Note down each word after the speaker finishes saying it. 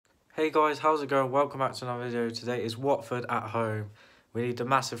Hey guys, how's it going? Welcome back to another video. Today is Watford at home. We need the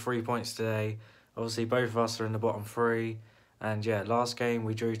massive 3 points today. Obviously, both of us are in the bottom three. And yeah, last game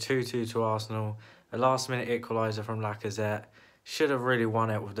we drew 2-2 to Arsenal. A last-minute equaliser from Lacazette. Should have really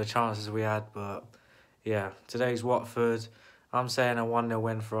won it with the chances we had, but yeah, today's Watford. I'm saying a 1-0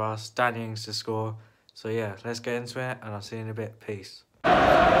 win for us. Danny Ings to score. So yeah, let's get into it, and I'll see you in a bit. Peace.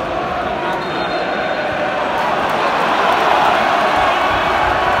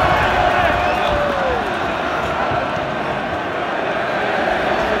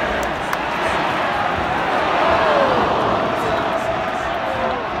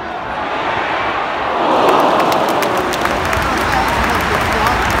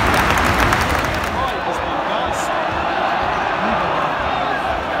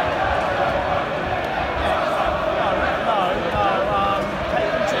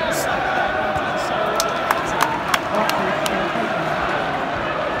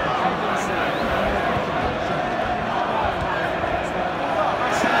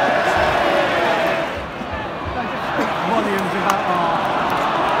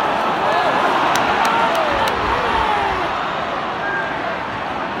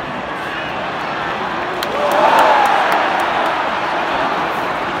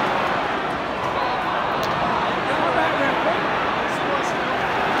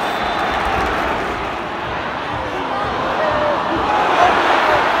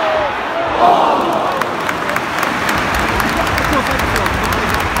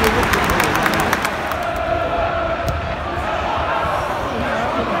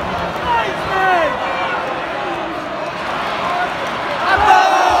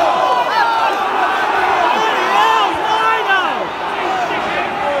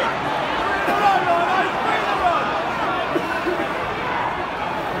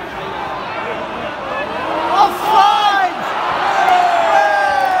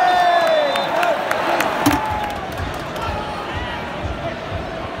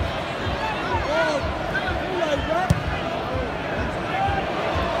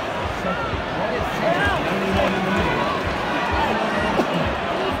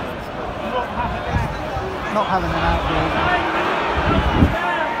 Not having an outfield.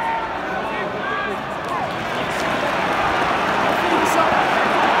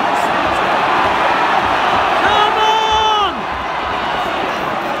 Come on!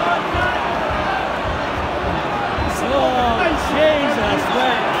 Oh, Jesus,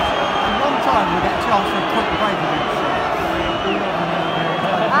 wait. One time we get a chance for a quick break against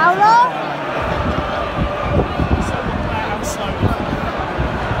how long?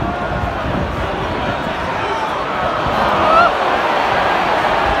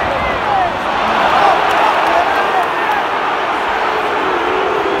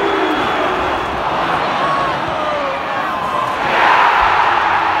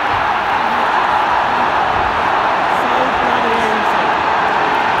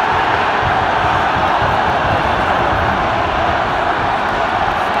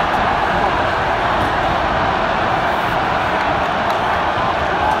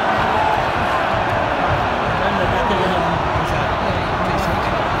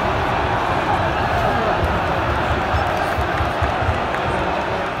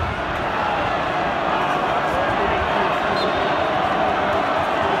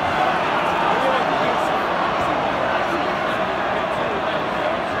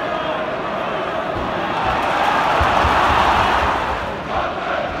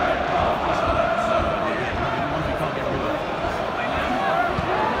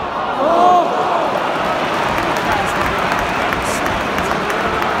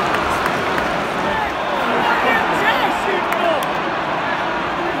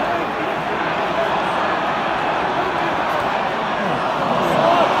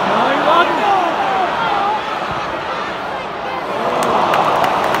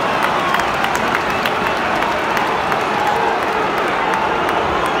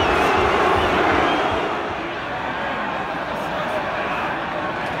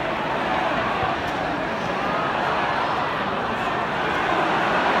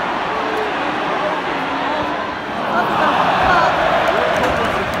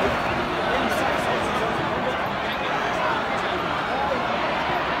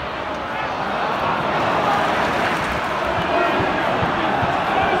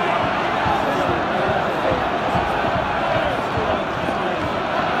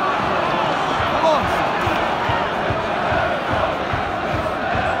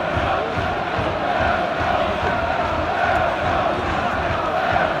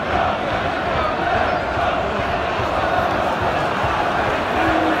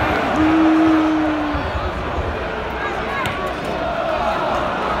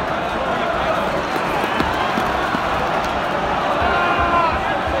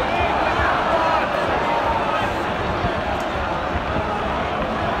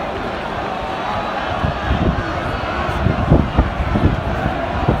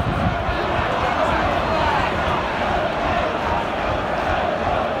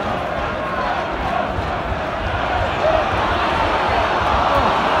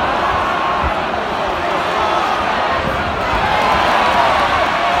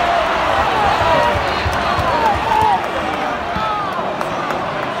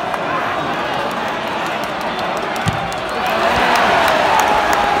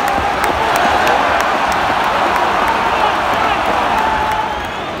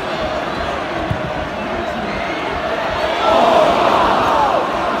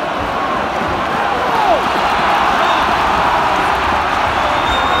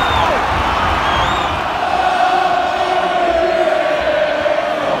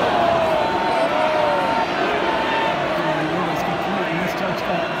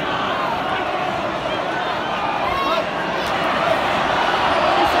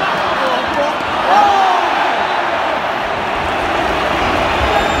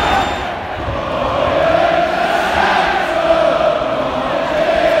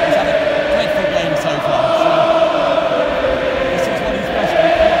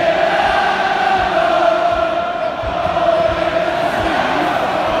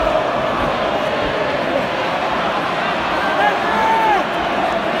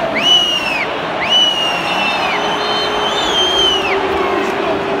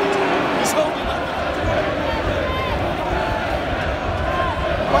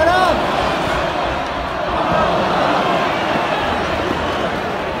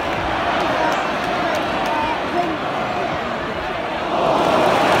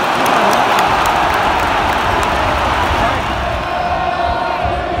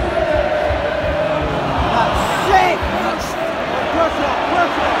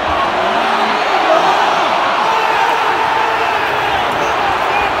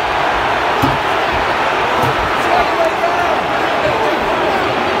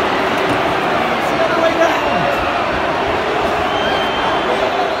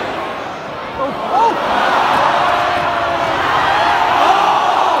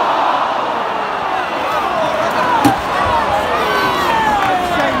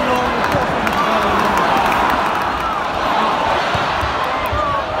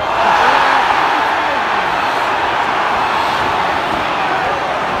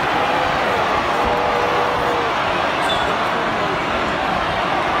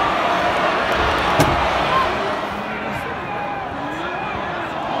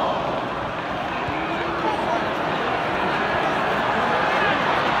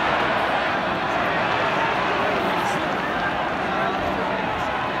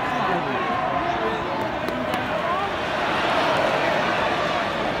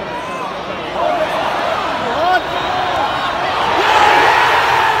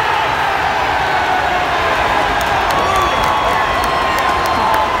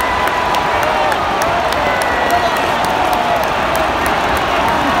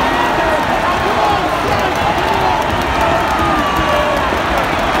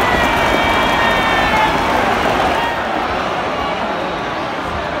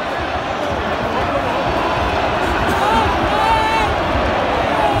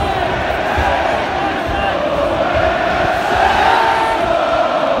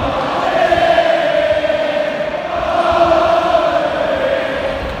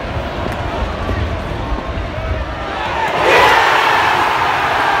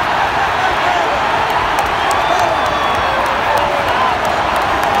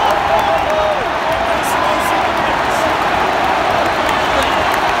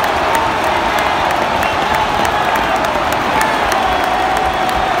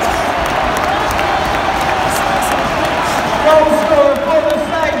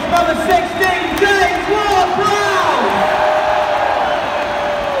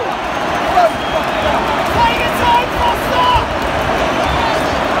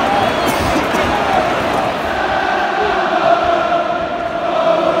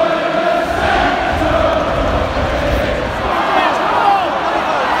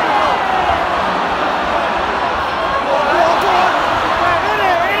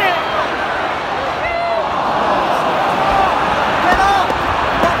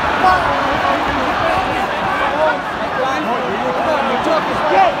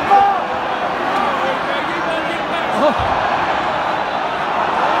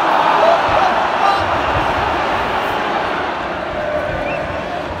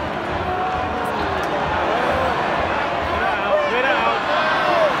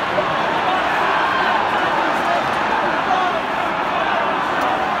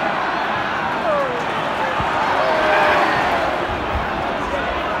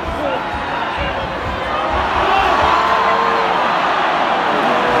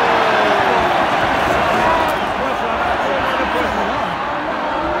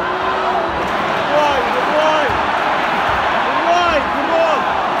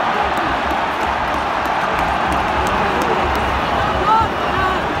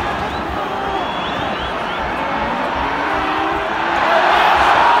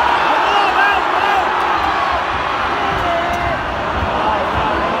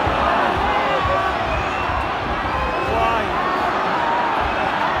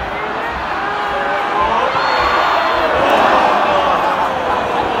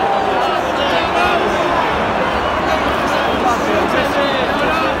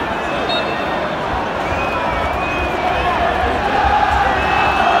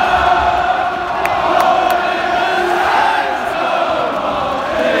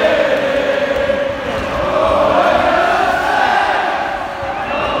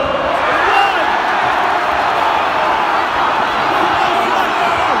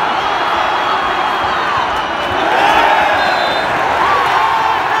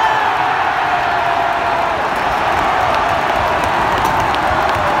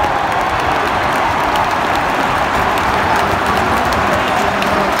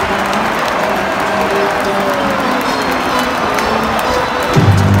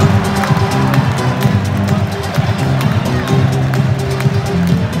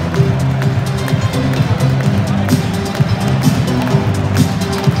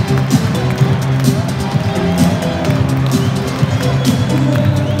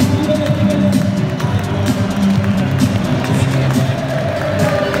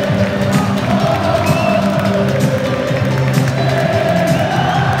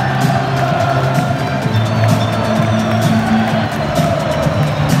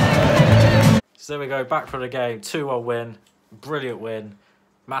 go, back for the game. 2-1 win. Brilliant win.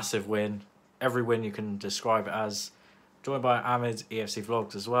 Massive win. Every win you can describe it as. Joined by Ahmed, EFC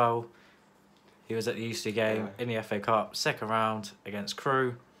Vlogs as well. He was at the UC game in the FA Cup, second round against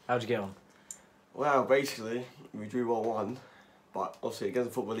Crew. How'd you get on? Well, basically, we drew 1-1, but obviously against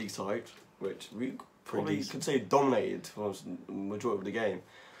the Football League side, which we probably could say dominated for the majority of the game.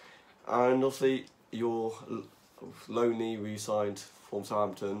 And obviously, your lonely re-signed from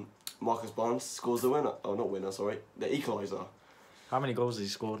Southampton, Marcus Barnes, scores the winner. Oh, not winner, sorry, the equaliser. How many goals has he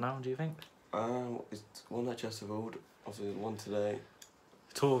scored now, do you think? It's one at Chesterfield, obviously one today.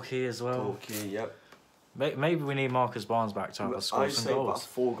 Torquay as well. Torquay, yep. Maybe we need Marcus Barnes back to have a score some goals. I'd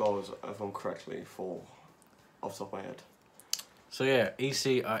say about 4 goals, if I'm correctly, 4 off the top of my head. So yeah,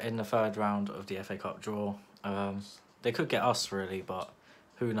 EC are in the third round of the FA Cup draw. They could get us really, but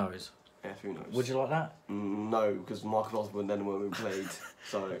who knows? Yeah, who knows? Would you like that? No, because Marcus Osborne then when we played,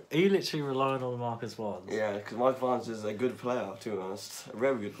 so... Are you literally relying on Marcus Barnes? Yeah, because Marcus Barnes is a good player, to be honest. A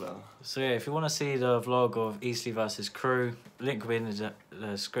very good player. So yeah, if you want to see the vlog of EC versus Crew, link will be in the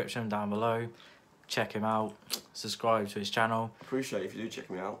description down below. Check him out, subscribe to his channel. Appreciate it if you do check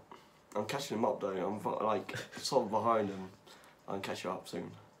me out. I'm catching him up though, I'm like sort of behind him. I'll catch you up soon.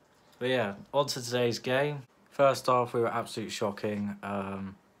 But yeah, on to today's game. First off, we were absolutely shocking.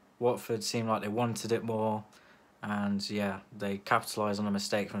 Watford seemed like they wanted it more, and yeah, they capitalised on a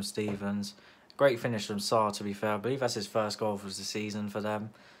mistake from Stevens. Great finish from Sarr, to be fair. I believe that's his first goal of the season for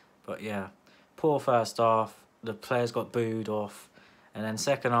them. But yeah, poor first half. The players got booed off, and then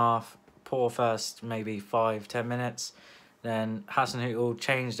second half, poor first maybe 5-10 minutes. Then Hasenhüttl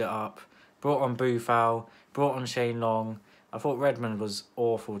changed it up, brought on Boufal, brought on Shane Long. I thought Redmond was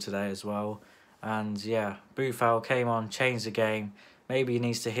awful today as well. And yeah, Boufal came on, changed the game. Maybe he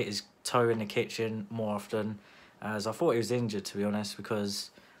needs to hit his toe in the kitchen more often, as I thought he was injured, to be honest,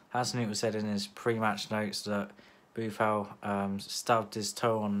 because Hasenhüttl said in his pre-match notes that Boufal stabbed his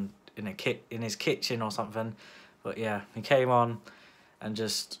toe in his kitchen or something. But yeah, he came on and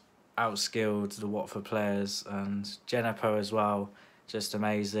just outskilled the Watford players, and Djenepo as well, just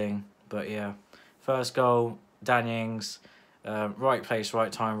amazing. But yeah, first goal, Dan Ings, right place,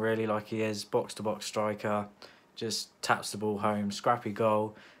 right time, really, like he is, box-to-box striker, just taps the ball home, scrappy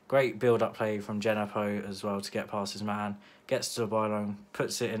goal. Great build-up play from Djenepo as well to get past his man, gets to the byline,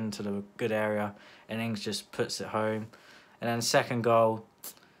 puts it into the good area, and Ings just puts it home. And then second goal,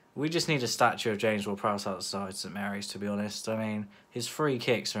 we just need a statue of James Ward-Prowse outside St Mary's, to be honest. I mean, his free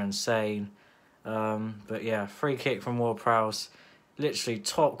kicks are insane. But yeah, free kick from Ward-Prowse. Literally,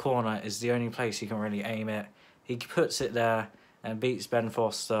 top corner is the only place he can really aim it. He puts it there and beats Ben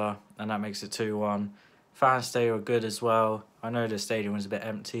Foster, and that makes it 2-1. Fans stay were good as well. I know the stadium was a bit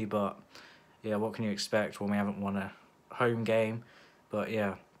empty, but yeah, what can you expect when we haven't won a home game? But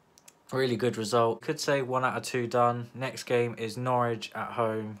yeah, really good result. Could say 1 out of 2 done. Next game is Norwich at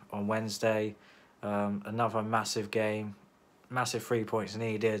home on Wednesday. Another massive game. Massive 3 points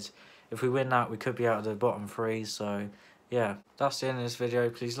needed. If we win that, we could be out of the bottom 3. So yeah, that's the end of this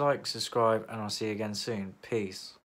video. Please like, subscribe, and I'll see you again soon. Peace.